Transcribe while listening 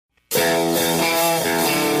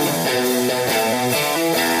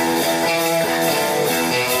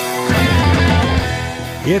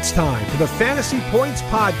It's time for the Fantasy Points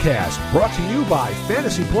Podcast, brought to you by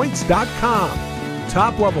FantasyPoints.com.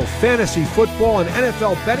 Top-level fantasy football and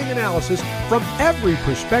NFL betting analysis from every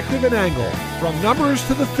perspective and angle, from numbers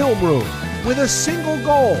to the film room, with a single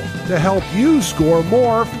goal to help you score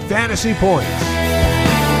more fantasy points.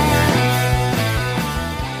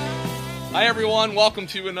 Hi, everyone. Welcome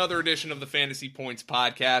to another edition of the Fantasy Points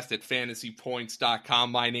Podcast at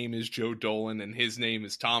FantasyPoints.com. My name is Joe Dolan, and his name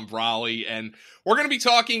is Tom Vrali, and we're going to be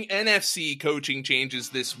talking NFC coaching changes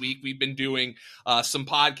this week. We've been doing some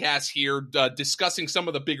podcasts here discussing some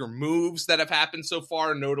of the bigger moves that have happened so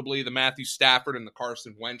far, notably the Matthew Stafford and the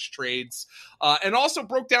Carson Wentz trades, and also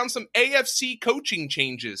broke down some AFC coaching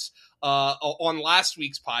changes on last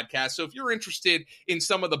week's podcast. So if you're interested in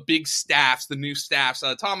some of the big staffs, the new staffs,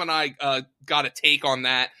 Tom and I got a take on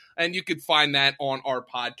that, and you could find that on our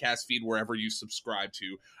podcast feed wherever you subscribe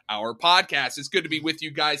to our podcast. It's good to be with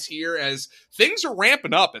you guys here as things are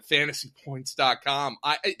ramping up at FantasyPoints.com.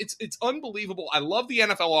 It's unbelievable. I love the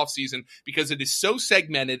NFL offseason because it is so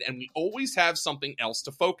segmented and we always have something else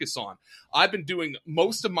to focus on. I've been doing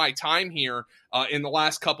most of my time here in the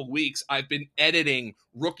last couple weeks. I've been editing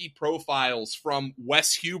rookie profiles from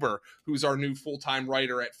Wes Huber, who's our new full-time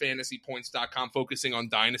writer at FantasyPoints.com, focusing on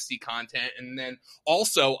dynasty content. And then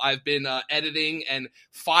also I've been editing and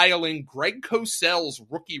filing Greg Cosell's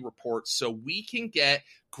rookie reports so we can get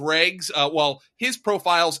Greg's, his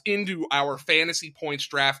profiles into our Fantasy Points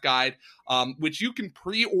draft guide, which you can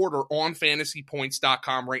pre-order on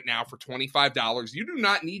FantasyPoints.com right now for $25. You do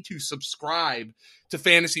not need to subscribe to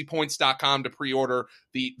FantasyPoints.com to pre-order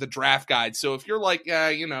the draft guide. So if you're like,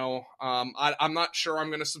 I'm not sure I'm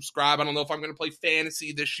going to subscribe. I don't know if I'm going to play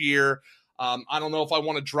fantasy this year. I don't know if I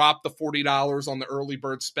want to drop the $40 on the early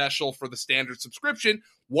bird special for the standard subscription.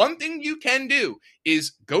 One thing you can do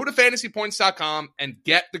is go to FantasyPoints.com and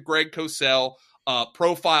get the Greg Cosell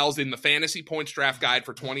profiles in the Fantasy Points Draft Guide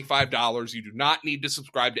for $25. You do not need to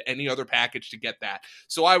subscribe to any other package to get that.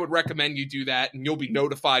 So I would recommend you do that, and you'll be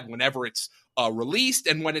notified whenever it's released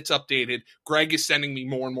and when it's updated. Greg is sending me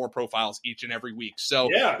more and more profiles each and every week. So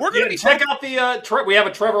we're going to check out the we have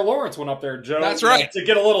a Trevor Lawrence one up there, Joe. That's right. To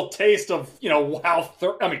get a little taste of, how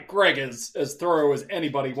Greg is as thorough as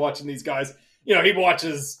anybody watching these guys. He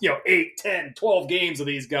watches, 8, 10, 12 games of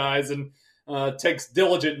these guys and takes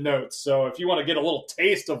diligent notes. So if you want to get a little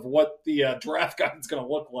taste of what the draft guide is going to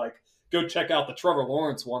look like, go check out the Trevor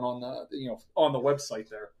Lawrence one on the, on the website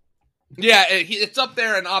there. Yeah, it's up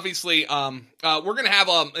there, and obviously, we're going to have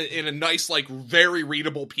in a nice, very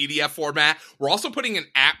readable PDF format. We're also putting an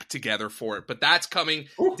app together for it, but that's coming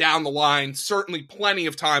down the line. Certainly plenty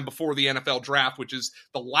of time before the NFL draft, which is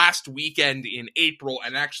the last weekend in April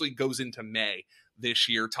and actually goes into May this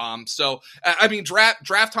year, Tom. So,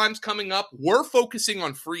 draft time's coming up. We're focusing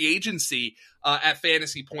on free agency at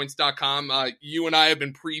FantasyPoints.com. You and I have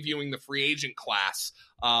been previewing the free agent class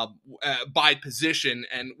by position,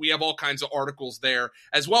 and we have all kinds of articles there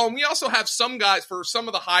as well. And we also have some guys for some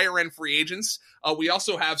of the higher end free agents. We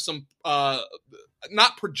also have some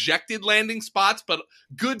not projected landing spots, but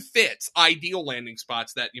good fits, ideal landing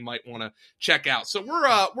spots that you might want to check out. So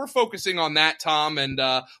we're focusing on that, Tom, and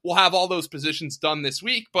we'll have all those positions done this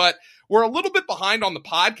week. But we're a little bit behind on the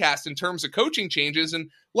podcast in terms of coaching changes,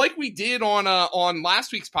 and like we did on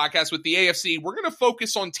last week's podcast with the AFC, we're going to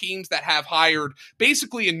focus on teams that have hired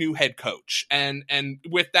basically a new head coach and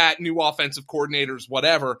with that new offensive coordinators,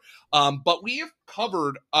 whatever. But we have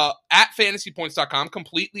covered at FantasyPoints.com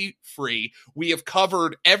completely free. We have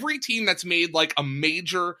covered every team that's made a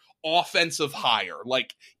major offensive hire,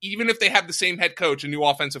 even if they have the same head coach, a new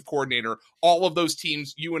offensive coordinator, all of those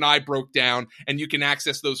teams you and I broke down, and you can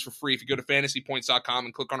access those for free if you go to FantasyPoints.com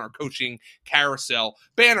and click on our coaching carousel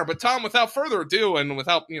banner. But Tom, without further ado, and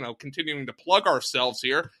without continuing to plug ourselves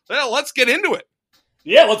here, let's get into it.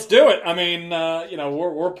 Yeah, let's do it.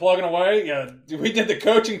 We're plugging away. We did the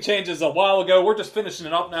coaching changes a while ago. We're just finishing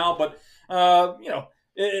it up now, but a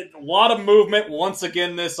lot of movement once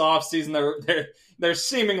again this offseason. There's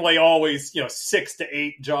seemingly always 6 to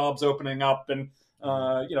 8 jobs opening up, and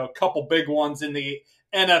a couple big ones in the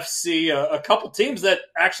NFC. A couple teams that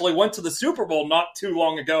actually went to the Super Bowl not too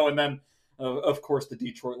long ago, and then of course the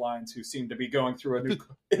Detroit Lions, who seem to be going through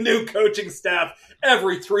a new coaching staff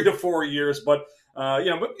every 3 to 4 years, but.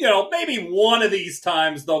 Maybe one of these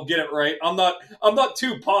times they'll get it right. I'm not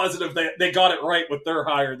too positive they got it right with their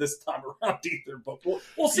hire this time around either. But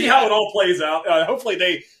we'll see how it all plays out. Hopefully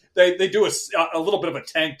they do a little bit of a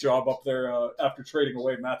tank job up there after trading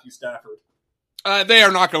away Matthew Stafford. They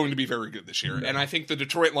are not going to be very good this year, and I think the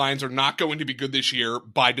Detroit Lions are not going to be good this year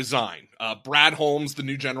by design. Brad Holmes, the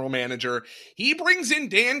new general manager, he brings in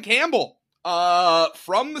Dan Campbell.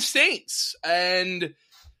 from the Saints. And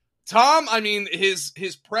Tom, I mean, his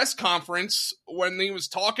press conference when he was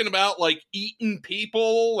talking about like eating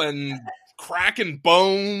people and cracking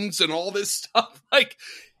bones and all this stuff, like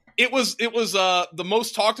it was the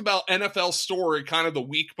most talked about NFL story kind of the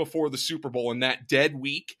week before the Super Bowl, in that dead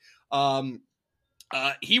week.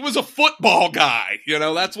 He was a football guy,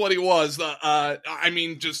 that's what he was. I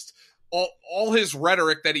mean, just all his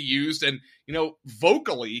rhetoric that he used, and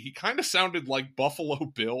vocally, he kind of sounded like Buffalo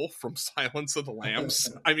Bill from Silence of the Lambs.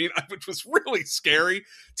 I mean, which was really scary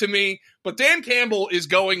to me. But Dan Campbell is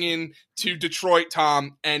going into Detroit,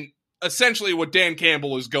 Tom, and essentially what Dan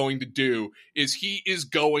Campbell is going to do is he is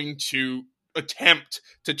going to attempt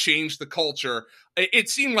to change the culture. It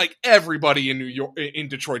seemed like everybody in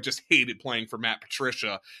Detroit just hated playing for Matt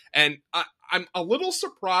Patricia. And I'm a little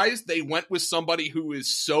surprised they went with somebody who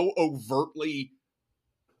is so overtly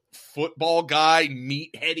football guy,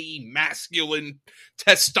 meatheady, masculine,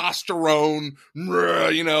 testosterone,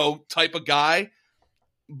 type of guy.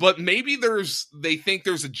 But maybe they think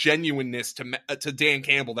there's a genuineness to Dan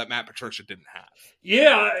Campbell that Matt Patricia didn't have.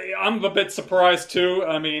 Yeah, I'm a bit surprised too.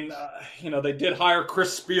 I mean, they did hire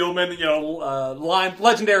Chris Spielman,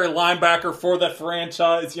 legendary linebacker for that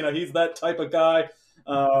franchise. He's that type of guy.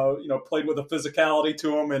 Played with a physicality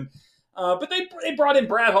to him, and but they brought in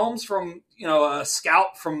Brad Holmes from a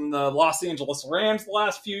scout from the Los Angeles Rams the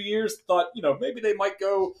last few years. Thought maybe they might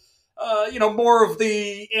go. More of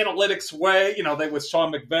the analytics way, they with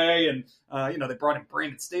Sean McVay, and they brought in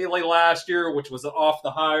Brandon Staley last year, which was an off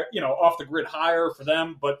the grid hire for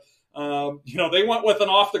them. But they went with an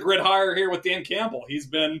off the grid hire here with Dan Campbell. He's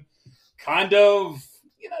been kind of,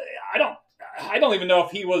 I don't even know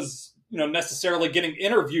if he was necessarily getting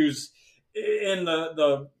interviews in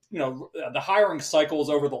the hiring cycles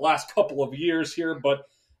over the last couple of years here, but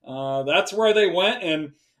that's where they went.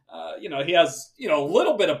 And he has, a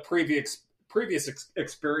little bit of previous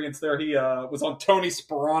experience there. He was on Tony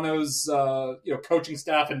Sparano's, coaching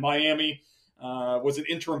staff in Miami, was an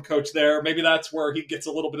interim coach there. Maybe that's where he gets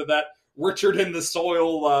a little bit of that Richard in the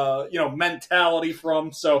soil, mentality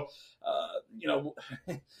from. So,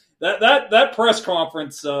 that press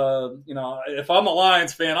conference, if I'm a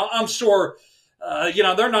Lions fan, I'm sure,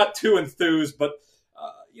 they're not too enthused, but,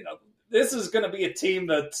 this is going to be a team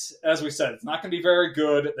that, as we said, it's not going to be very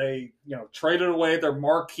good. They, traded away their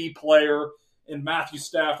marquee player in Matthew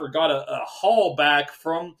Stafford, got a haul back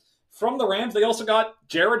from the Rams. They also got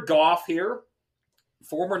Jared Goff here,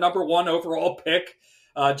 former number 1 overall pick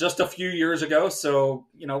just a few years ago. So,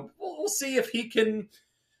 we'll see if he can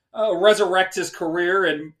resurrect his career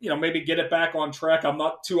and, maybe get it back on track. I'm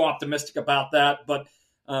not too optimistic about that, but,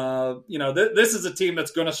 this is a team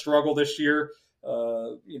that's going to struggle this year.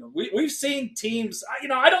 We've seen teams,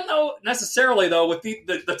 I don't know necessarily though, with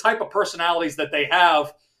the type of personalities that they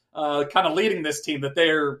have, kind of leading this team, that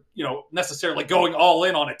they're, necessarily going all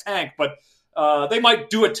in on a tank, but, they might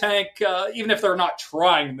do a tank, even if they're not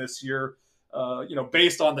trying this year,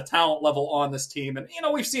 based on the talent level on this team. And,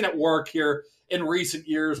 we've seen it work here in recent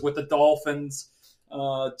years with the Dolphins.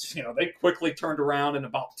 They quickly turned around in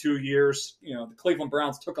about 2 years. The Cleveland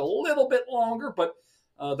Browns took a little bit longer, but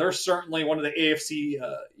they're certainly one of the AFC,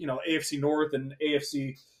 AFC North and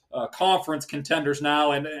AFC conference contenders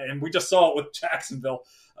now, and we just saw it with Jacksonville.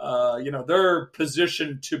 They're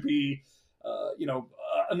positioned to be,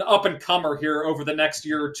 an up and comer here over the next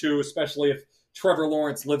year or two, especially if Trevor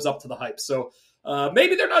Lawrence lives up to the hype. So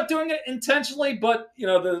maybe they're not doing it intentionally, but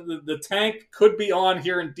the tank could be on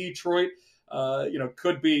here in Detroit.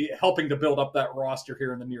 Could be helping to build up that roster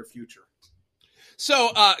here in the near future.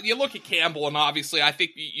 So you look at Campbell, and obviously I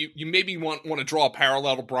think you maybe want to draw a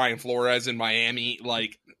parallel to Brian Flores in Miami,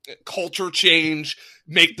 like culture change,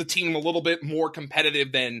 make the team a little bit more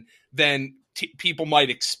competitive than people might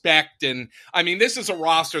expect. And I mean, this is a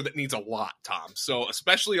roster that needs a lot, Tom. So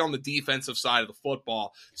especially on the defensive side of the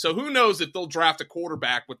football. So who knows if they'll draft a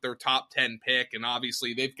quarterback with their top 10 pick, and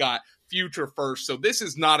obviously they've got future first. So this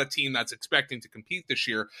is not a team that's expecting to compete this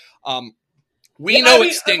year.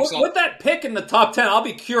 It stinks. With that pick in the top 10, I'll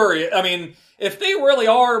be curious. I mean, if they really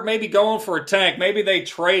are maybe going for a tank, maybe they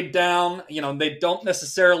trade down. They don't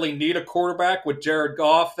necessarily need a quarterback with Jared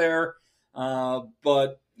Goff there.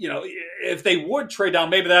 But, if they would trade down,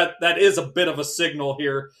 maybe that is a bit of a signal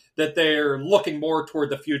here that they're looking more toward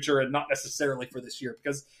the future and not necessarily for this year.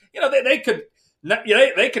 Because, they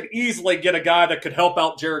could easily get a guy that could help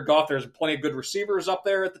out Jared Goff. There's plenty of good receivers up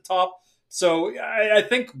there at the top. So I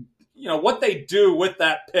think what they do with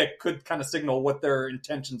that pick could kind of signal what their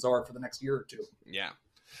intentions are for the next year or two. Yeah.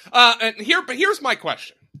 But here's my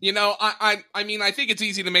question. I mean, I think it's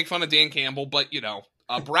easy to make fun of Dan Campbell, but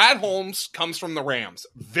Brad Holmes comes from the Rams,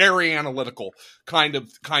 very analytical kind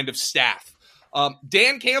of staff.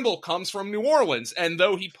 Dan Campbell comes from New Orleans, and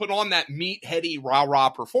though he put on that meatheady rah-rah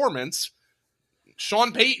performance,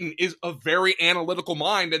 Sean Payton is a very analytical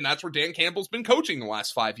mind, and that's where Dan Campbell's been coaching the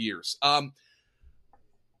last 5 years.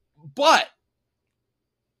 But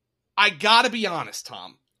I gotta be honest,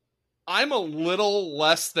 Tom. I'm a little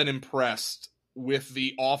less than impressed with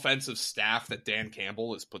the offensive staff that Dan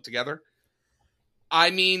Campbell has put together. I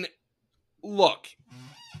mean, look,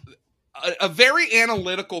 a very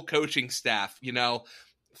analytical coaching staff,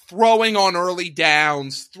 throwing on early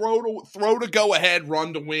downs, throw to go ahead,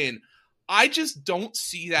 run to win. I just don't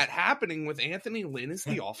see that happening with Anthony Lynn as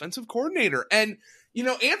the offensive coordinator. And,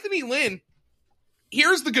 Anthony Lynn,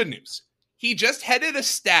 here's the good news. He just headed a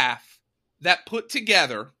staff that put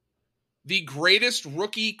together the greatest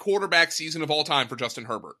rookie quarterback season of all time for Justin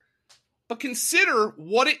Herbert. But consider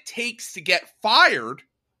what it takes to get fired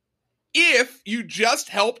if you just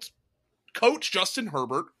helped coach Justin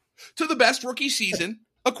Herbert to the best rookie season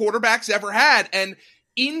a quarterback's ever had. And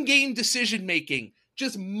in-game decision-making,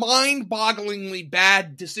 just mind-bogglingly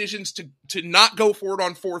bad decisions to not go for it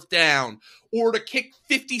on 4th down or to kick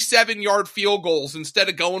 57-yard field goals instead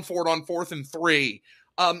of going for it on 4th and 3.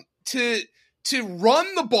 To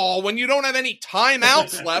run the ball when you don't have any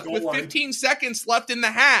timeouts left with 15 seconds left in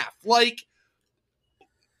the half. Like,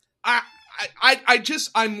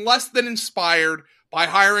 I'm less than inspired by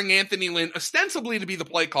hiring Anthony Lynn, ostensibly to be the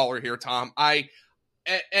play caller here, Tom.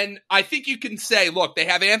 And I think you can say, look, they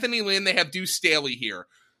have Anthony Lynn, they have Deuce Staley here.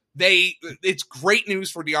 It's great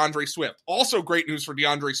news for DeAndre Swift. Also great news for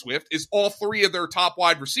DeAndre Swift is all 3 of their top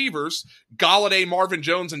wide receivers, Galladay, Marvin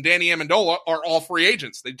Jones, and Danny Amendola, are all free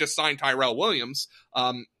agents. They just signed Tyrell Williams.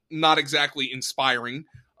 Not exactly inspiring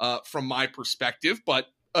from my perspective, but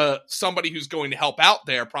somebody who's going to help out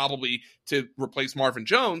there probably to replace Marvin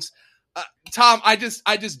Jones. Tom, I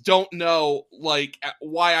just don't know why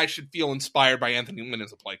I should feel inspired by Anthony Lynn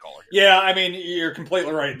as a play caller here. Yeah, I mean, you're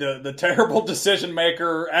completely right. The terrible decision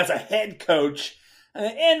maker as a head coach,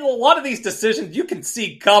 and a lot of these decisions you can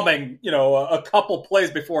see coming. A couple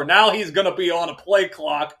plays before. Now he's going to be on a play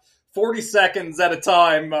clock, 40 seconds at a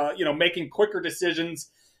time. Making quicker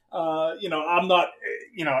decisions. I'm not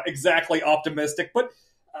exactly optimistic, but.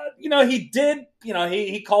 He did,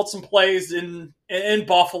 he called some plays in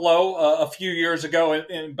Buffalo a few years ago,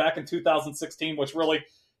 back in 2016, which really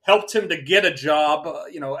helped him to get a job,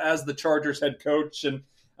 as the Chargers head coach. And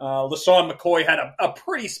LaShawn McCoy had a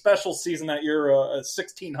pretty special season that year,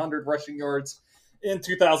 1,600 rushing yards in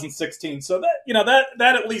 2016. So that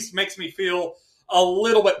at least makes me feel a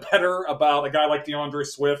little bit better about a guy like DeAndre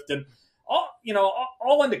Swift. And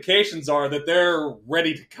all indications are that they're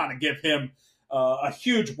ready to kind of give him a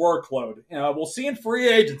huge workload. We'll see in free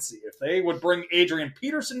agency if they would bring Adrian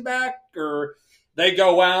Peterson back, or they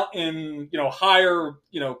go out and hire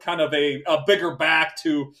kind of a bigger back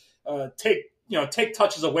to take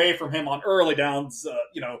touches away from him on early downs.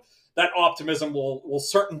 That optimism will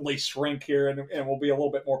certainly shrink here, and we'll be a little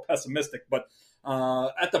bit more pessimistic. But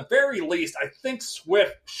at the very least, I think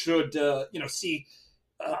Swift should see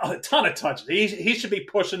a ton of touches. He should be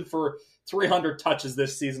pushing for 300 touches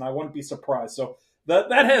this season. I wouldn't be surprised. So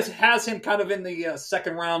that has him kind of in the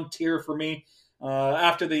second round tier for me.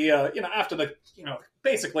 After the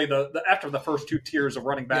first 2 tiers of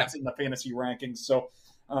running backs in the fantasy rankings. So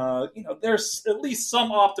there's at least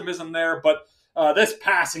some optimism there. But this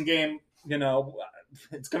passing game,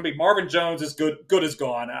 it's going to be Marvin Jones is good as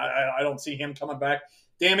gone. I don't see him coming back.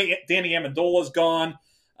 Danny Amendola is gone.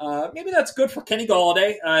 Maybe that's good for Kenny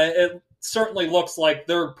Galladay. It certainly looks like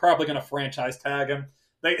they're probably going to franchise tag him.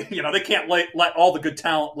 They can't let all the good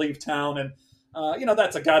talent leave town, and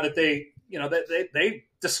that's a guy that they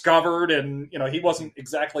discovered, and he wasn't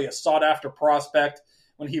exactly a sought after prospect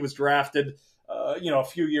when he was drafted, a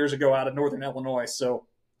few years ago out of Northern Illinois. So,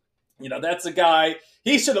 that's a guy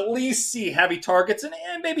he should at least see heavy targets, and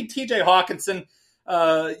maybe T.J. Hawkinson.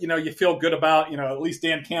 You feel good about. At least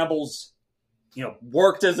Dan Campbell's.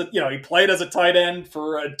 Worked as he played as a tight end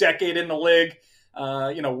for a decade in the league.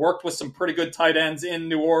 Worked with some pretty good tight ends in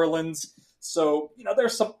New Orleans. So,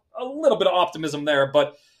 there's a little bit of optimism there.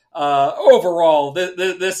 But overall,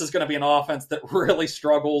 this is going to be an offense that really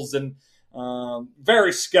struggles, and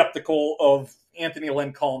very skeptical of Anthony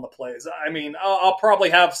Lynn calling the plays. I mean, I'll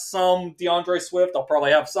probably have some DeAndre Swift. I'll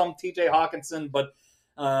probably have some TJ Hawkinson. But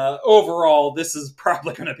overall, this is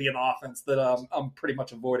probably going to be an offense that I'm pretty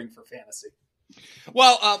much avoiding for fantasy.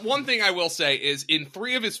 Well, one thing I will say is in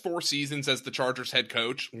 3 of his 4 seasons as the Chargers head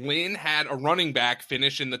coach, Lynn had a running back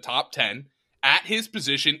finish in the top 10 at his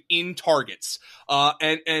position in targets.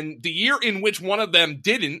 And the year in which one of them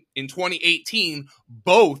didn't, in 2018,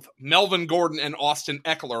 both Melvin Gordon and Austin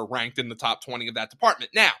Eckler ranked in the top 20 of that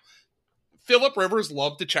department. Now, Phillip Rivers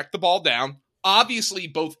loved to check the ball down. Obviously,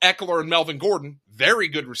 both Eckler and Melvin Gordon, very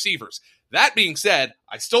good receivers. That being said,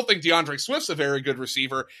 I still think DeAndre Swift's a very good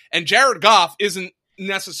receiver, and Jared Goff isn't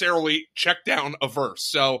necessarily check down averse.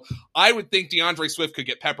 So I would think DeAndre Swift could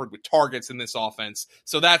get peppered with targets in this offense.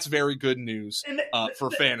 So that's very good news for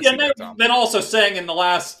fantasy. Then also saying in the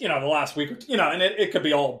last week, and it could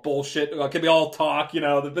be all bullshit. It could be all talk,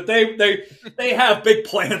 but they have big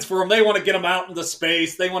plans for him. They want to get him out into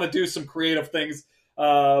space. They want to do some creative things.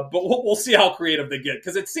 But we'll see how creative they get,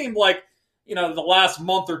 because it seemed like, the last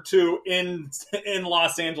month or two in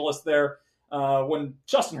Los Angeles there, when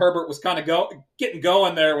Justin Herbert was kind of getting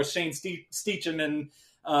going there with Shane Steichen, and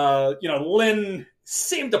Lynn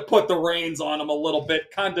seemed to put the reins on him a little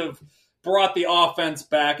bit, kind of brought the offense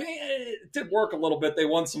back. It did work a little bit. They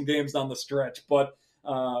won some games down the stretch, but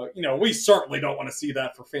we certainly don't want to see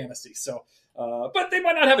that for fantasy. So, but they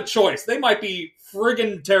might not have a choice. They might be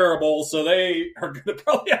friggin' terrible, so they are going to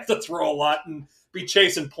probably have to throw a lot and be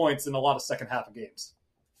chasing points in a lot of second half of games.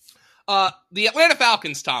 The Atlanta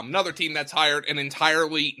Falcons, Tom, another team that's hired an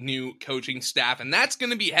entirely new coaching staff, and that's going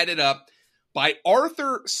to be headed up by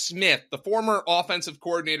Arthur Smith, the former offensive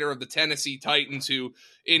coordinator of the Tennessee Titans, who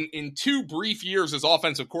in 2 brief years as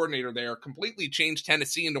offensive coordinator there completely changed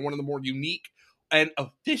Tennessee into one of the more unique and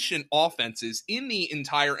efficient offenses in the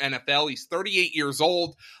entire NFL. He's 38 years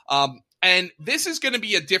old, and this is going to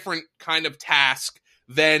be a different kind of task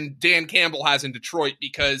than Dan Campbell has in Detroit,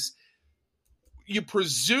 because you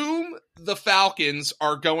presume the Falcons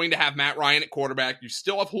are going to have Matt Ryan at quarterback. You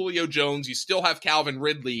still have Julio Jones. You still have Calvin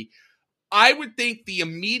Ridley. I would think the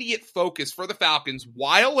immediate focus for the Falcons,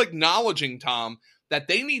 while acknowledging, Tom, that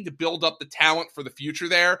they need to build up the talent for the future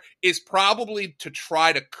there, is probably to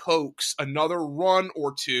try to coax another run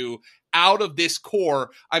or two out of this core.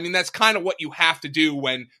 I mean, that's kind of what you have to do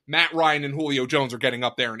when Matt Ryan and Julio Jones are getting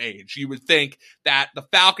up there in age. You would think that the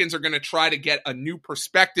Falcons are going to try to get a new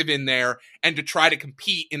perspective in there and to try to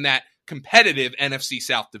compete in that competitive NFC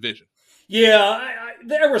South division. Yeah,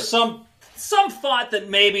 there was some thought that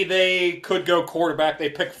maybe they could go quarterback. They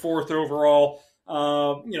picked 4th overall,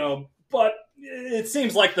 but it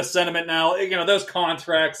seems like the sentiment now, those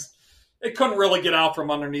contracts, they couldn't really get out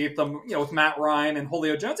from underneath them, with Matt Ryan and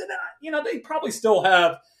Julio Jones. And, they probably still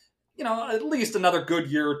have, at least another good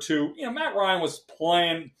year or two. Matt Ryan was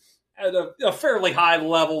playing at a fairly high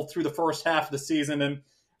level through the first half of the season, and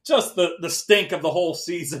just the stink of the whole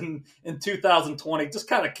season in 2020 just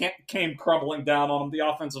kind of came crumbling down on him, the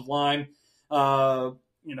offensive line. I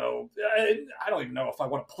don't even know if I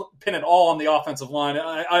want to pin it all on the offensive line.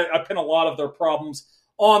 I pin a lot of their problems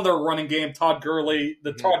on their running game. Todd Gurley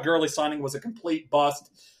signing was a complete bust.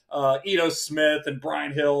 Ito Smith and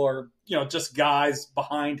Brian Hill are, just guys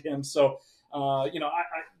behind him. So,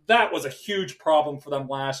 that was a huge problem for them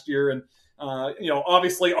last year. And,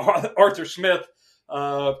 obviously Arthur Smith,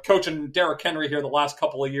 coaching Derrick Henry here the last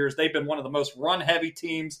couple of years, they've been one of the most run-heavy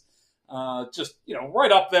teams.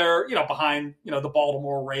 Right up there, behind, the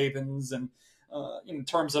Baltimore Ravens, and in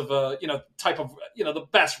terms of, type of, the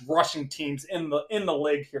best rushing teams in the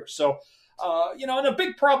league here. So, and a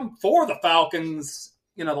big problem for the Falcons,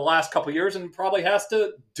 the last couple of years, and probably has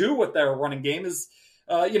to do with their running game, is,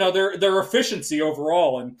 their efficiency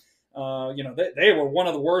overall. And, they were one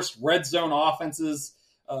of the worst red zone offenses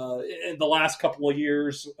in the last couple of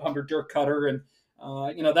years under Dirk Cutter. And,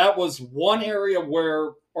 that was one area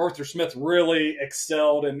where Arthur Smith really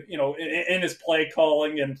excelled, and in his play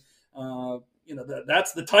calling, and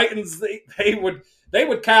that's the Titans. They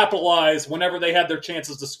would capitalize whenever they had their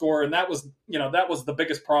chances to score, and that was the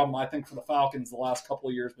biggest problem, I think, for the Falcons the last couple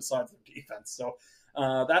of years, besides their defense. So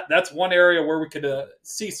that's one area where we could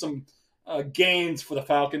see some gains for the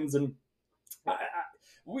Falcons. And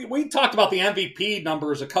we talked about the MVP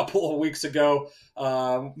numbers a couple of weeks ago.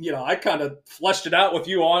 I kind of fleshed it out with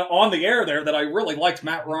you on the air there, that I really liked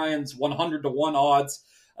Matt Ryan's 100-1 odds.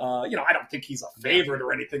 I don't think he's a favorite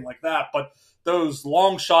or anything like that, but those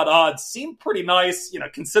long shot odds seem pretty nice,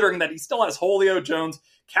 considering that he still has Julio Jones.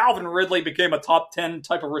 Calvin Ridley became a top 10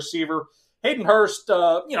 type of receiver. Hayden Hurst,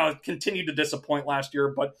 continued to disappoint last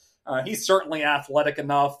year, but he's certainly athletic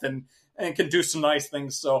enough and can do some nice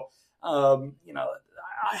things. So, I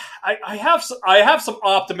have some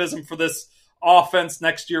optimism for this offense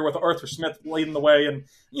next year with Arthur Smith leading the way. And,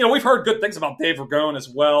 we've heard good things about Dave Ragone as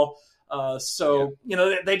well.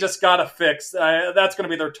 They just got to fix. That's going to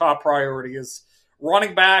be their top priority, is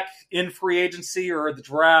running back in free agency or the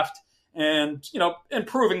draft, and,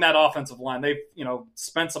 improving that offensive line. They've,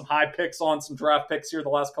 spent some high picks on some draft picks here the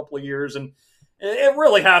last couple of years, and it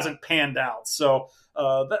really hasn't panned out. So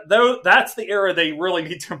that's the area they really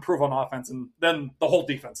need to improve on offense, and then the whole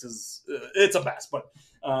defense it's a mess. But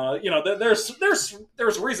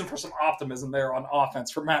there's reason for some optimism there on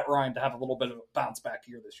offense for Matt Ryan to have a little bit of a bounce back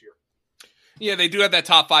here this year. Yeah, they do have that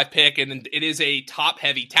top 5 pick, and it is a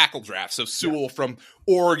top-heavy tackle draft. So Sewell from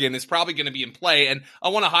Oregon is probably going to be in play. And I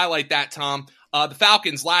want to highlight that, Tom. The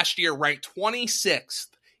Falcons last year ranked 26th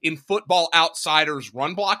in Football Outsiders'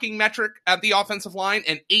 run blocking metric at the offensive line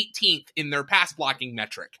and 18th in their pass blocking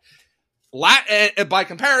metric. By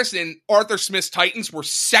comparison, Arthur Smith's Titans were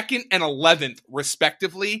 2nd and 11th,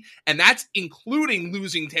 respectively, and that's including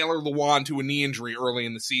losing Taylor Lewan to a knee injury early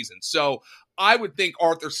in the season. So I would think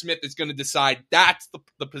Arthur Smith is going to decide that's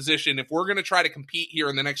the position if we're going to try to compete here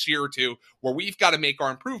in the next year or two where we've got to make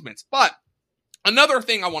our improvements. But another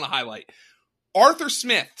thing I want to highlight, Arthur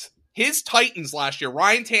Smith, his Titans last year,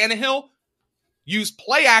 Ryan Tannehill, used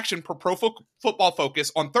play action per Pro Football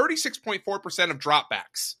Focus on 36.4% of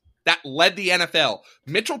dropbacks. That led the NFL.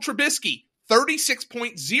 Mitchell Trubisky,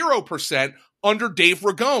 36.0% under Dave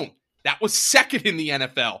Ragone. That was 2nd in the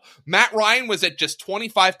NFL. Matt Ryan was at just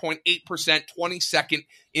 25.8%, 22nd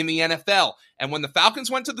in the NFL. And when the Falcons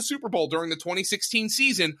went to the Super Bowl during the 2016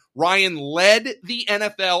 season, Ryan led the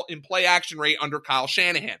NFL in play action rate under Kyle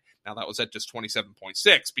Shanahan. Now, that was at just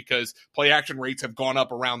 27.6 because play action rates have gone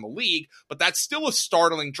up around the league, but that's still a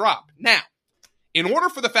startling drop. Now, in order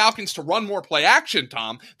for the Falcons to run more play action,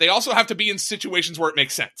 Tom, they also have to be in situations where it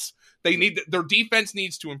makes sense. Their defense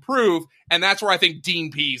needs to improve, and that's where I think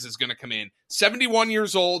Dean Pease is going to come in. 71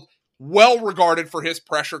 years old, well regarded for his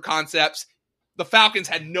pressure concepts. The Falcons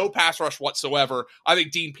had no pass rush whatsoever. I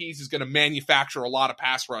think Dean Pease is going to manufacture a lot of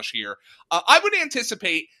pass rush here. I would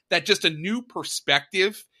anticipate that just a new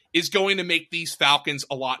perspective is going to make these Falcons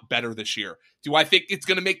a lot better this year. Do I think it's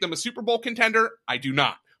going to make them a Super Bowl contender? I do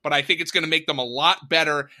not. But I think it's going to make them a lot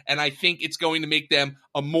better, and I think it's going to make them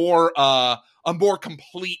a more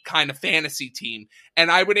complete kind of fantasy team. And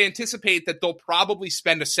I would anticipate that they'll probably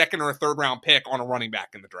spend a 2nd or a 3rd round pick on a running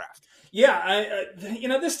back in the draft. Yeah,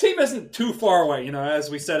 this team isn't too far away. As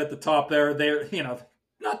we said at the top there, they're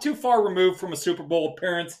not too far removed from a Super Bowl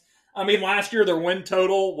appearance. I mean, last year their win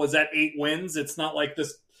total was at 8 wins. It's not like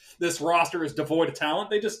this roster is devoid of talent.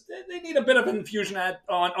 They need a bit of infusion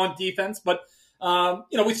on defense, but.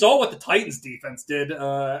 We saw what the Titans defense did,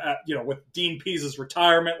 with Dean Pease's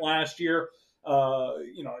retirement last year.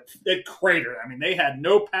 It cratered. I mean, they had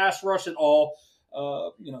no pass rush at all.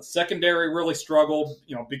 Secondary really struggled,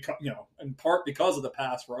 in part because of the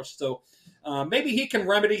pass rush. So maybe he can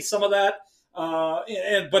remedy some of that.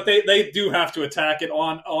 But they do have to attack it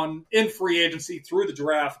in free agency through the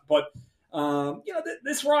draft. But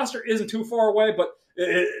this roster isn't too far away. But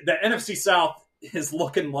the NFC South is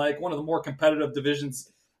looking like one of the more competitive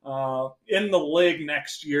divisions in the league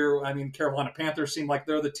next year. I mean, Carolina Panthers seem like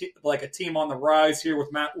they're like a team on the rise here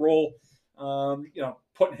with Matt Rule,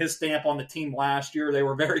 putting his stamp on the team last year. They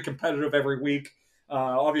were very competitive every week.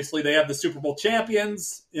 Obviously, they have the Super Bowl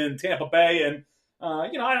champions in Tampa Bay, and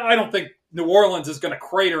I don't think New Orleans is going to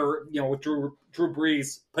crater. With Drew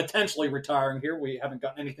Brees potentially retiring here. We haven't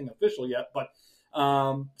gotten anything official yet, but.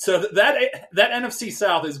 So that NFC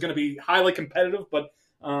South is going to be highly competitive, but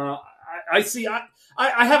I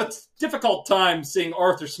have a difficult time seeing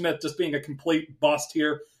Arthur Smith just being a complete bust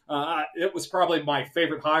here. It was probably my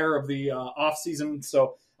favorite hire of the offseason,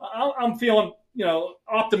 so I'm feeling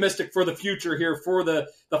optimistic for the future here for the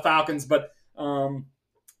Falcons. But how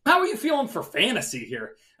are you feeling for fantasy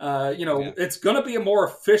here? It's going to be a more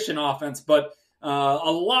efficient offense, but.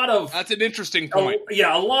 That's an interesting point.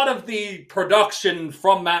 A lot of the production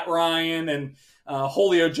from Matt Ryan and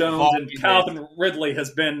Julio Jones and Calvin Ridley has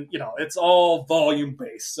been, it's all volume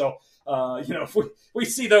based. So, if we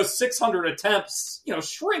see those 600 attempts,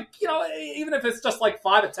 shrink, even if it's just like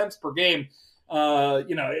 5 attempts per game,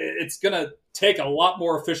 it's going to take a lot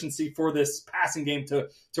more efficiency for this passing game to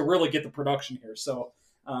really get the production here. So,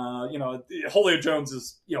 Julio Jones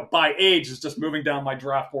is, by age is just moving down my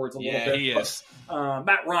draft boards a little bit. He is.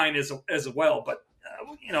 Matt Ryan is as well. But,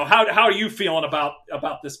 how are you feeling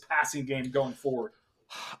about this passing game going forward?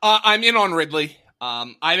 I'm in on Ridley.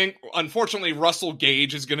 I think, unfortunately, Russell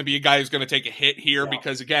Gage is going to be a guy who's going to take a hit here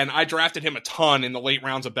because, again, I drafted him a ton in the late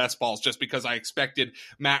rounds of best balls just because I expected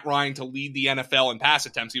Matt Ryan to lead the NFL in pass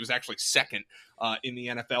attempts. He was actually 2nd in the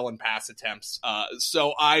NFL in pass attempts.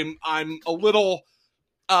 So I'm a little...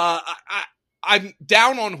 I'm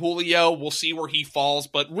down on Julio. We'll see where he falls,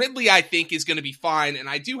 but Ridley, I think, is going to be fine. And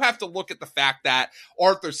I do have to look at the fact that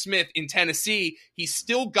Arthur Smith in Tennessee, he's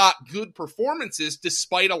still got good performances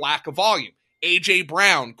despite a lack of volume. A.J.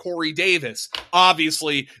 Brown, Corey Davis,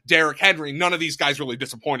 obviously Derrick Henry. None of these guys really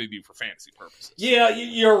disappointed you for fantasy purposes. Yeah,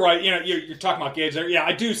 you're right. You're talking about Gage there. Yeah,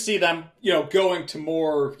 I do see them, going to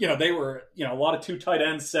more, they were, a lot of 2 tight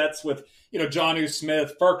end sets with, Jonnu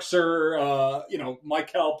Smith, Ferkser,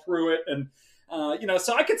 Michael Pruitt. And,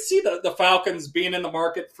 so I could see the Falcons being in the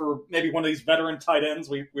market for maybe one of these veteran tight ends.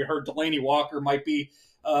 We heard Delaney Walker might be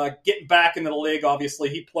getting back into the league. Obviously,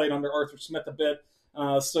 he played under Arthur Smith a bit.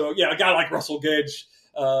 A guy like Russell Gage,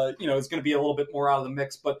 is going to be a little bit more out of the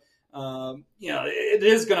mix. But, it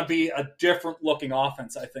is going to be a different looking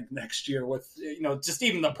offense, I think, next year with, just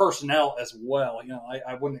even the personnel as well.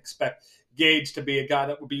 I wouldn't expect Gage to be a guy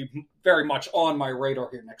that would be very much on my radar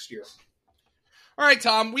here next year. All right,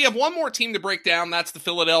 Tom, we have one more team to break down. That's the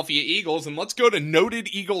Philadelphia Eagles. And let's go to noted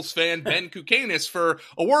Eagles fan Ben Kukanis for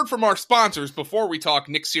a word from our sponsors before we talk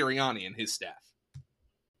Nick Sirianni and his staff.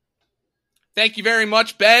 Thank you very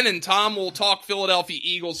much, Ben. And Tom will talk Philadelphia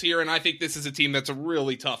Eagles here. And I think this is a team that's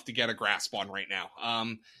really tough to get a grasp on right now.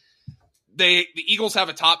 The Eagles have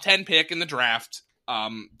a top 10 pick in the draft.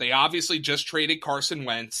 They obviously just traded Carson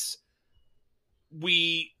Wentz.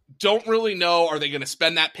 We don't really know, are they going to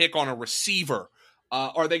spend that pick on a receiver?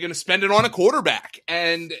 Are they going to spend it on a quarterback?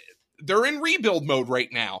 And they're in rebuild mode right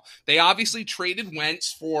now. They obviously traded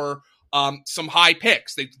Wentz for some high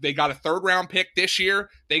picks. They got a 3rd round pick this year.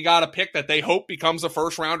 They got a pick that they hope becomes a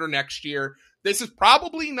 1st rounder next year. This is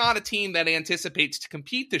probably not a team that anticipates to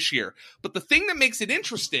compete this year. But the thing that makes it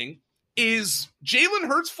interesting is Jalen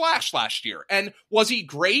Hurts flashed last year. And was he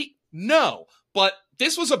great? No. But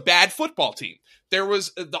this was a bad football team.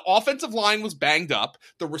 The offensive line was banged up.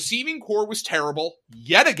 The receiving core was terrible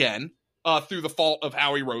yet again. Through the fault of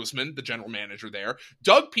Howie Roseman, the general manager there.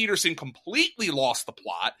 Doug Peterson completely lost the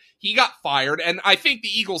plot. He got fired. And I think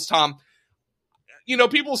the Eagles, Tom,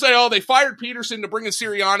 people say, oh, they fired Peterson to bring in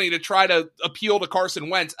Sirianni to try to appeal to Carson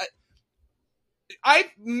Wentz. I've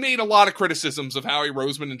made a lot of criticisms of Howie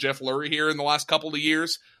Roseman and Jeff Lurie here in the last couple of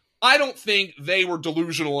years. I don't think they were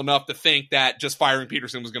delusional enough to think that just firing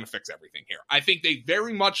Peterson was going to fix everything here. I think they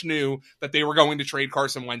very much knew that they were going to trade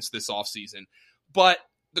Carson Wentz this offseason. But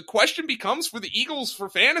the question becomes for the Eagles for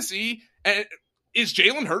fantasy, is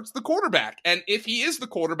Jalen Hurts the quarterback? And if he is the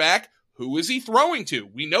quarterback, who is he throwing to?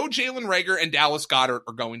 We know Jalen Reagor and Dallas Goedert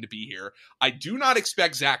are going to be here. I do not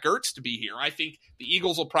expect Zach Ertz to be here. I think the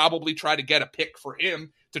Eagles will probably try to get a pick for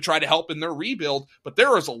him to try to help in their rebuild. But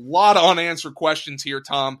there is a lot of unanswered questions here,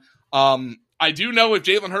 Tom. I do know if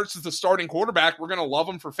Jalen Hurts is the starting quarterback, we're going to love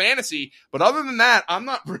him for fantasy. But other than that, I'm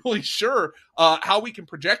not really sure how we can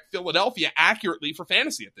project Philadelphia accurately for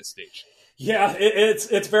fantasy at this stage. Yeah,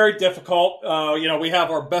 it's very difficult. We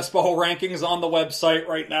have our best ball rankings on the website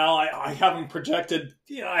right now. I have him projected.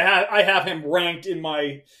 I have him ranked in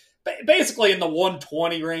basically in the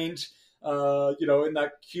 120 range. In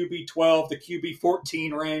that QB 12 to QB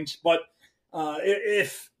 14 range. But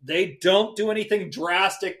if they don't do anything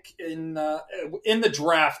drastic in the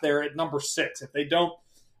draft there at number 6, if they don't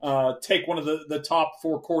take one of the top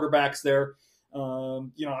 4 quarterbacks there,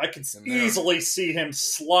 I could easily see him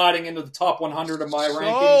sliding into the top 100 of my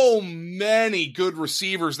rankings. So many good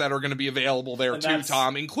receivers that are going to be available there too,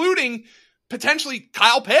 Tom, including potentially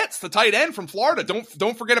Kyle Pitts, the tight end from Florida.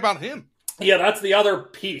 Don't forget about him. Yeah, that's the other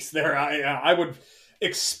piece there. I would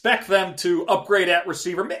expect them to upgrade at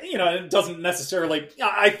receiver. It doesn't necessarily.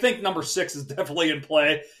 I think number 6 is definitely in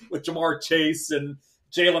play with Jamar Chase and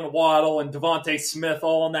Jalen Waddle and Devontae Smith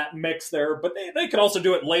all in that mix there. But they could also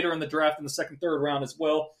do it later in the draft in the 2nd, 3rd round as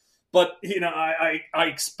well. But, I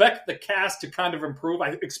expect the cast to kind of improve. I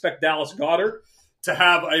expect Dallas Goedert to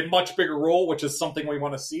have a much bigger role, which is something we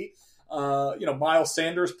want to see. Miles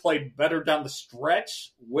Sanders played better down the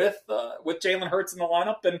stretch with Jalen Hurts in the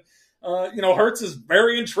lineup. And, Hurts is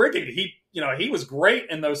very intriguing. He was great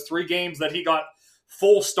in those 3 games that he got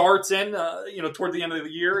full starts in, toward the end of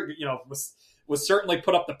the year, was certainly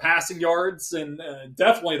put up the passing yards and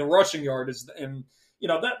definitely the rushing yards. And,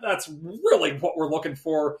 that's really what we're looking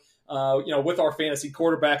for, with our fantasy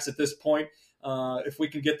quarterbacks at this point. If we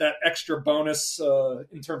can get that extra bonus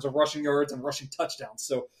in terms of rushing yards and rushing touchdowns.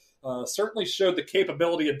 So certainly showed the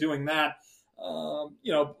capability of doing that.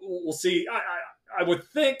 We'll see. I would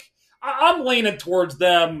think I'm leaning towards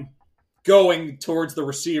them going towards the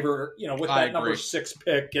receiver, with that number 6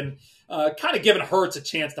 pick and kind of giving Hurts a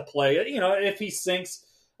chance to play. If he sinks,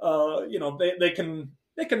 they can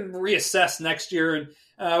can reassess next year.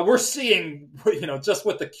 And we're seeing, just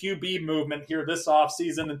with the QB movement here this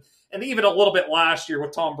offseason and even a little bit last year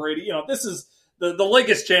with Tom Brady, this is the league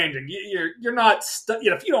is changing. You're not,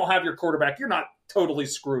 if you don't have your quarterback, you're not totally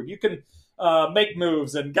screwed. You can make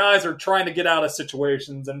moves, and guys are trying to get out of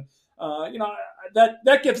situations. And,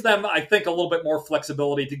 that gives them, I think, a little bit more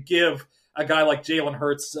flexibility to give a guy like Jalen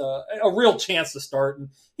Hurts a real chance to start. And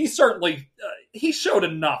he certainly he showed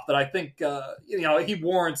enough that I think he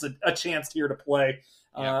warrants a chance here to play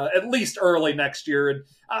at least early next year. And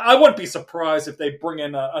I wouldn't be surprised if they bring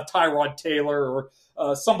in a Tyrod Taylor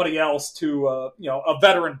or somebody else to a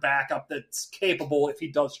veteran backup that's capable if he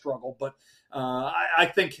does struggle. But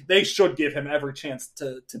I think they should give him every chance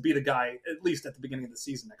to be the guy, at least at the beginning of the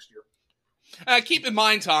season next year. Keep in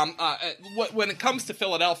mind, Tom, when it comes to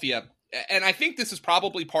Philadelphia, and I think this is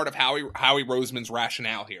probably part of Howie Roseman's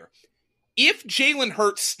rationale here. If Jalen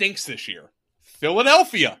Hurts stinks this year,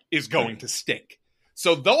 Philadelphia is going to stink.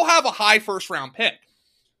 So they'll have a high first-round pick.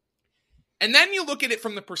 And then you look at it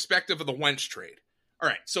from the perspective of the Wentz trade. All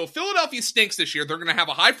right, so if Philadelphia stinks this year, they're going to have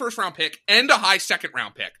a high first-round pick and a high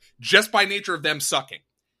second-round pick, just by nature of them sucking.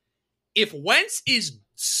 If Wentz is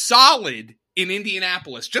solid in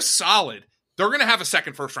Indianapolis, just solid, they're going to have a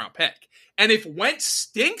second first-round pick. And if Wentz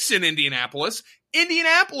stinks in Indianapolis,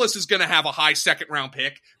 Indianapolis is going to have a high second-round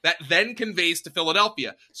pick that then conveys to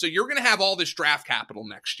Philadelphia. So you're going to have all this draft capital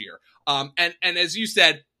next year. And as you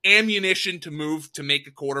said, ammunition to move to make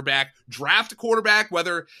a quarterback, draft a quarterback,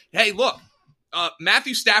 hey, look,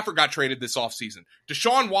 Matthew Stafford got traded this offseason.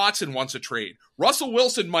 Deshaun Watson wants a trade. Russell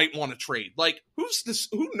Wilson might want to trade. Like,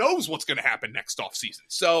 who knows what's going to happen next offseason?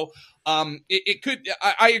 So it could.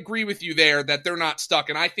 I agree with you there that they're not stuck,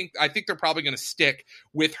 and I think they're probably going to stick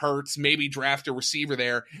with Hurts. Maybe draft a receiver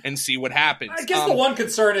there and see what happens. I guess the one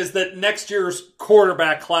concern is that next year's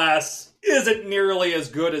quarterback class isn't nearly as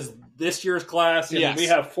good as this year's class. Yes. We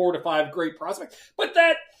have 4 to 5 great prospects, but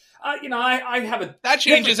that. I have a... That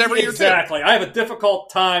changes every year, too. Exactly. I have a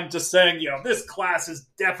difficult time just saying, this class is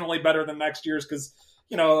definitely better than next year's because,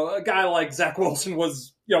 a guy like Zach Wilson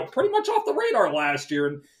was, pretty much off the radar last year.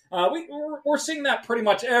 And we're seeing that pretty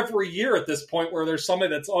much every year at this point where there's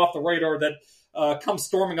somebody that's off the radar that comes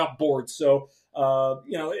storming up boards. So,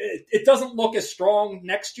 it doesn't look as strong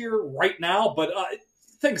next year right now, but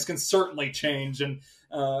things can certainly change. And,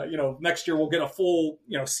 next year we'll get a full,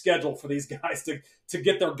 schedule for these guys to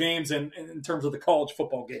get their games in terms of the college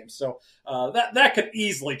football games. So that could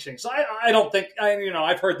easily change. So I don't think,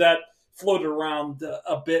 I've heard that floated around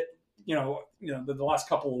a bit, the last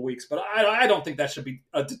couple of weeks, but I don't think that should be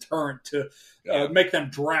a deterrent to make them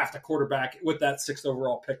draft a quarterback with that 6th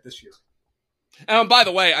overall pick this year. By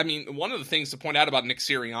the way, one of the things to point out about Nick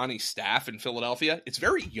Sirianni's staff in Philadelphia, it's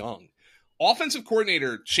very young. Offensive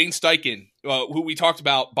coordinator Shane Steichen, who we talked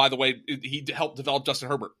about, by the way, he helped develop Justin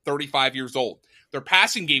Herbert, 35 years old. Their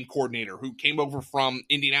passing game coordinator, who came over from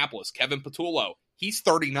Indianapolis, Kevin Patullo, he's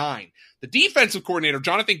 39. The defensive coordinator,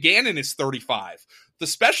 Jonathan Gannon, is 35. The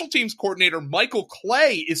special teams coordinator, Michael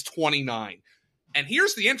Clay, is 29. And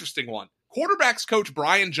here's the interesting one. Quarterbacks coach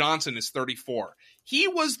Brian Johnson is 34. He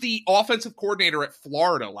was the offensive coordinator at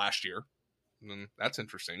Florida last year. That's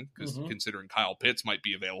interesting because considering Kyle Pitts might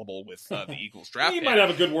be available with the Eagles draft. He might have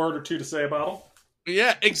a good word or two to say about him.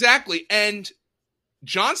 Yeah, exactly. And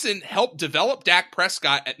Johnson helped develop Dak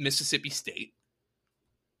Prescott at Mississippi State.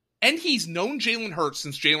 And he's known Jalen Hurts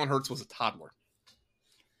since Jalen Hurts was a toddler.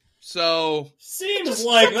 So seems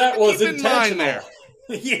like that was intentional. There.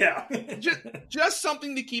 Yeah. just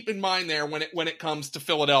something to keep in mind there when it comes to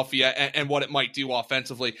Philadelphia and what it might do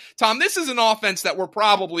offensively. Tom, this is an offense that we're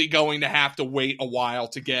probably going to have to wait a while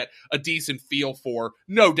to get a decent feel for.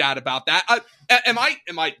 No doubt about that.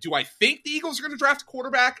 Do I think the Eagles are going to draft a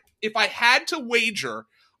quarterback? If I had to wager,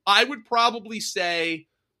 I would probably say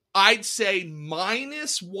I'd say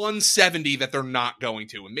minus 170 that they're not going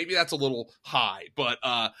to. And maybe that's a little high, but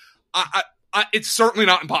it's certainly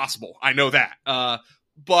not impossible. I know that.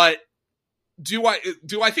 But do I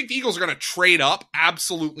think the Eagles are going to trade up?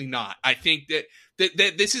 Absolutely not. I think that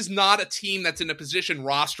this is not a team that's in a position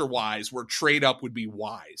roster-wise where trade up would be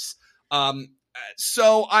wise.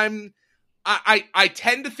 So I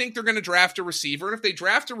tend to think they're going to draft a receiver. And if they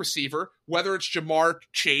draft a receiver, whether it's Jamar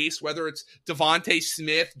Chase, whether it's Devontae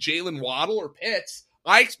Smith, Jalen Waddle, or Pitts,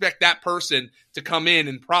 I expect that person to come in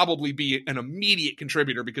and probably be an immediate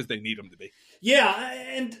contributor because they need him to be. Yeah,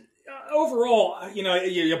 and overall,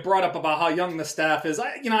 you brought up about how young the staff is.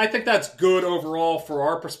 I think that's good overall for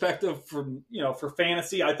our perspective for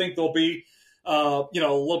fantasy. I think they'll be, a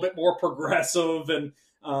little bit more progressive and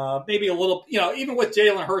maybe a little, even with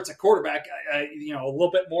Jalen Hurts at quarterback, a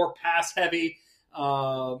little bit more pass heavy.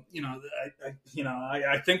 I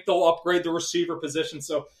think they'll upgrade the receiver position.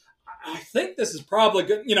 So I think this is probably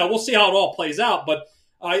good. We'll see how it all plays out, but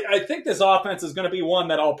I think this offense is going to be one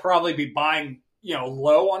that I'll probably be buying,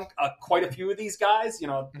 low on quite a few of these guys.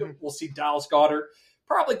 We'll see Dallas Goedert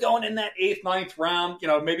probably going in that 8th, 9th round.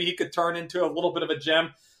 Maybe he could turn into a little bit of a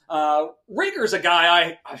gem. Reagor's a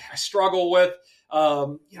guy I struggle with. I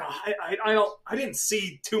didn't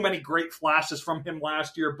see too many great flashes from him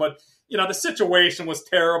last year, but the situation was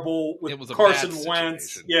terrible with Carson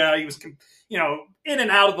Wentz. Yeah, he was, in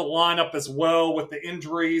and out of the lineup as well with the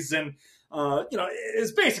injuries, and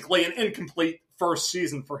it's basically an incomplete first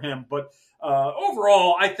season for him. But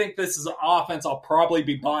overall, I think this is an offense I'll probably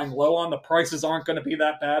be buying low on. The prices aren't going to be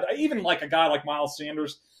that bad. Even like a guy like Miles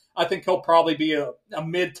Sanders, I think he'll probably be a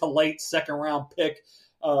mid to late second round pick.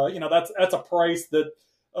 That's a price that,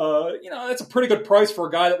 that's a pretty good price for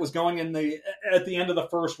a guy that was going at the end of the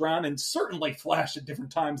first round and certainly flashed at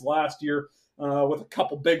different times last year with a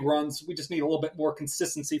couple big runs. We just need a little bit more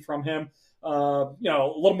consistency from him. A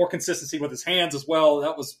little more consistency with his hands as well.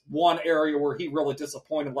 That was one area where he really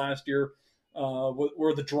disappointed last year,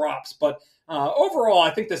 were the drops. But overall,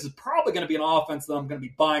 I think this is probably going to be an offense that I'm going to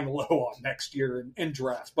be buying low on next year in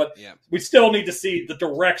drafts. But we still need to see the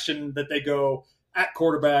direction that they go at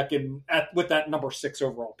quarterback and with that number 6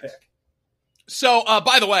 overall pick. So,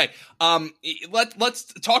 by the way,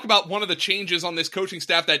 let's talk about one of the changes on this coaching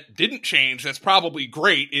staff that didn't change. That's probably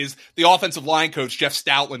great. Is the offensive line coach Jeff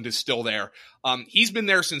Stoutland is still there. He's been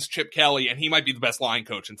there since Chip Kelly, and he might be the best line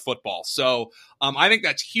coach in football. So, I think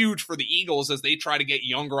that's huge for the Eagles as they try to get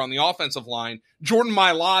younger on the offensive line. Jordan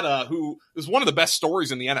Mailata, who was one of the best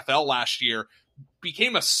stories in the NFL last year,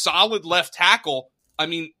 became a solid left tackle. I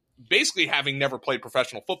mean, basically having never played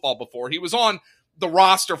professional football before. He was on the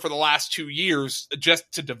roster for the last 2 years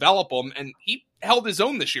just to develop them, and he held his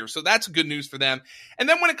own this year. So that's good news for them. And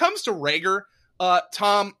then when it comes to Reagor,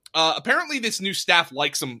 Tom, apparently this new staff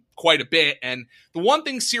likes him quite a bit. And the one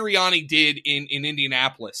thing Sirianni did in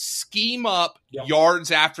Indianapolis, scheme up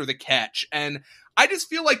yards after the catch. And I just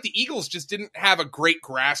feel like the Eagles just didn't have a great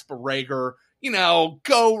grasp of Reagor,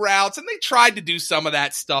 go routes, and they tried to do some of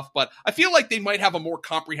that stuff, but I feel like they might have a more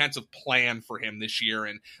comprehensive plan for him this year.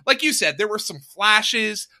 And like you said, there were some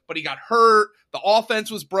flashes, but he got hurt. The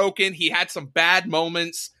offense was broken. He had some bad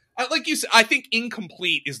moments. Like you said, I think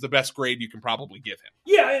incomplete is the best grade you can probably give him.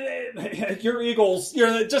 Yeah, your Eagles,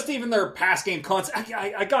 just even their pass game concept.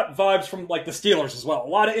 I got vibes from like the Steelers as well. A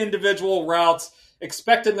lot of individual routes,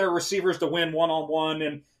 expecting their receivers to win one-on-one,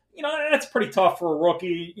 and that's pretty tough for a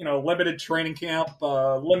rookie, limited training camp,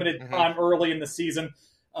 limited time early in the season,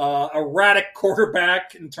 erratic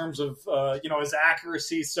quarterback in terms of, his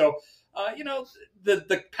accuracy. So,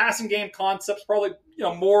 the passing game concept's probably,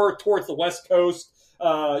 more towards the West Coast,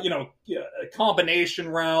 combination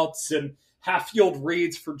routes and half-field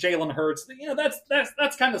reads for Jalen Hurts.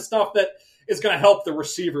 That's kind of stuff that is going to help the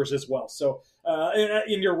receivers as well. So,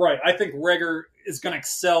 and you're right. I think Reagor is going to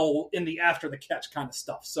excel in the after the catch kind of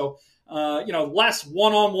stuff. So, less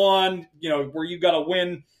one-on-one, where you got to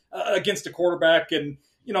win against a quarterback, and,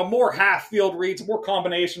 more half field reads, more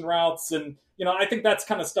combination routes. And, I think that's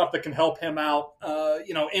kind of stuff that can help him out,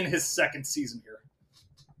 in his second season here.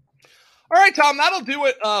 All right, Tom, that'll do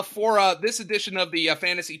it for this edition of the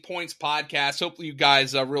Fantasy Points podcast. Hopefully you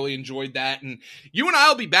guys really enjoyed that. And you and I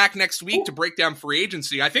will be back next week to break down free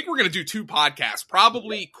agency. I think we're going to do 2 podcasts,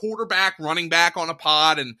 probably quarterback, running back on a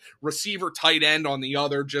pod, and receiver, tight end on the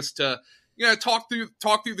other, just to talk through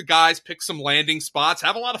the guys, pick some landing spots,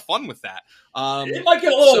 have a lot of fun with that. It might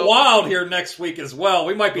get a little wild here next week as well.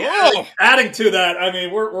 We might be adding to that. I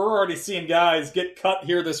mean, we're already seeing guys get cut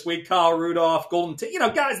here this week. Kyle Rudolph, Golden Tate,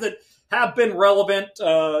 guys that have been relevant,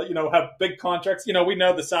 have big contracts. We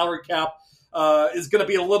know the salary cap is going to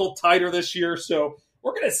be a little tighter this year. So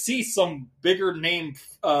we're going to see some bigger name,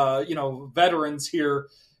 veterans here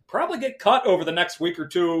probably get cut over the next week or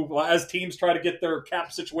two as teams try to get their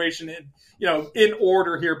cap situation in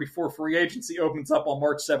order here before free agency opens up on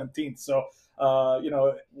March 17th. So,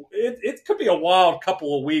 it could be a wild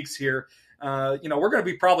couple of weeks here. We're going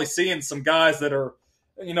to be probably seeing some guys that are,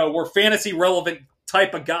 were fantasy relevant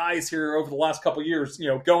type of guys here over the last couple of years,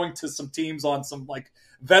 going to some teams on some like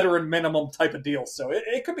veteran minimum type of deals. So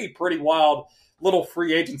it could be pretty wild little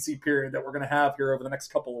free agency period that we're going to have here over the next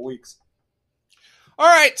couple of weeks. All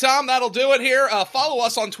right, Tom, that'll do it here. Follow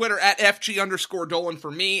us on Twitter at FG_Dolan for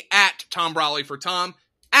me, at Tom Brawley for Tom,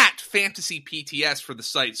 at FantasyPTS for the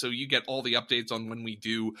site. So you get all the updates on when we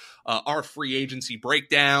do our free agency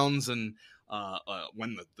breakdowns and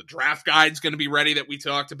when the draft guide's going to be ready that we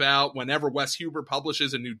talked about, whenever Wes Huber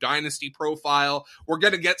publishes a new dynasty profile. We're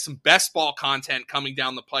going to get some best ball content coming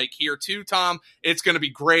down the pike here too, Tom. It's going to be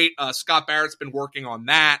great. Scott Barrett's been working on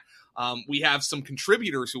that. We have some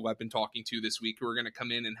contributors who I've been talking to this week who are going to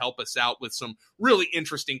come in and help us out with some really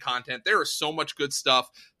interesting content. There is so much good stuff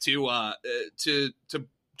to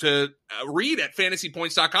read at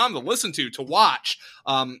fantasypoints.com, to listen to watch.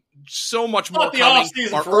 So much more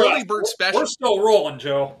coming. Our early bird special. We're still rolling,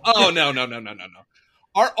 Joe. Oh, no.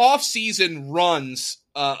 Our off-season runs,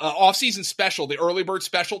 off-season special, the early bird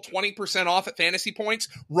special, 20% off at Fantasy Points,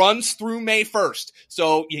 runs through May 1st.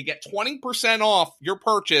 So you get 20% off your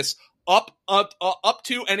purchase up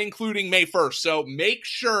to and including May 1st. So make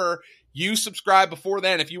sure you subscribe before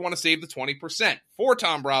then if you want to save the 20%. For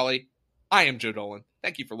Tom Brawley, I am Joe Dolan.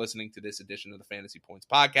 Thank you for listening to this edition of the Fantasy Points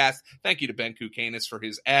Podcast. Thank you to Ben Koukanis for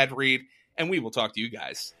his ad read, and we will talk to you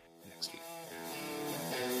guys next week.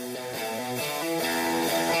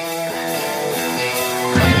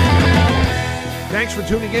 Thanks for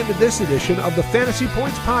tuning in to this edition of the Fantasy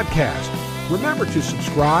Points Podcast. Remember to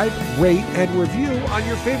subscribe, rate, and review on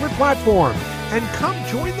your favorite platform. And come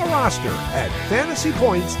join the roster at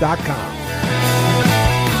fantasypoints.com.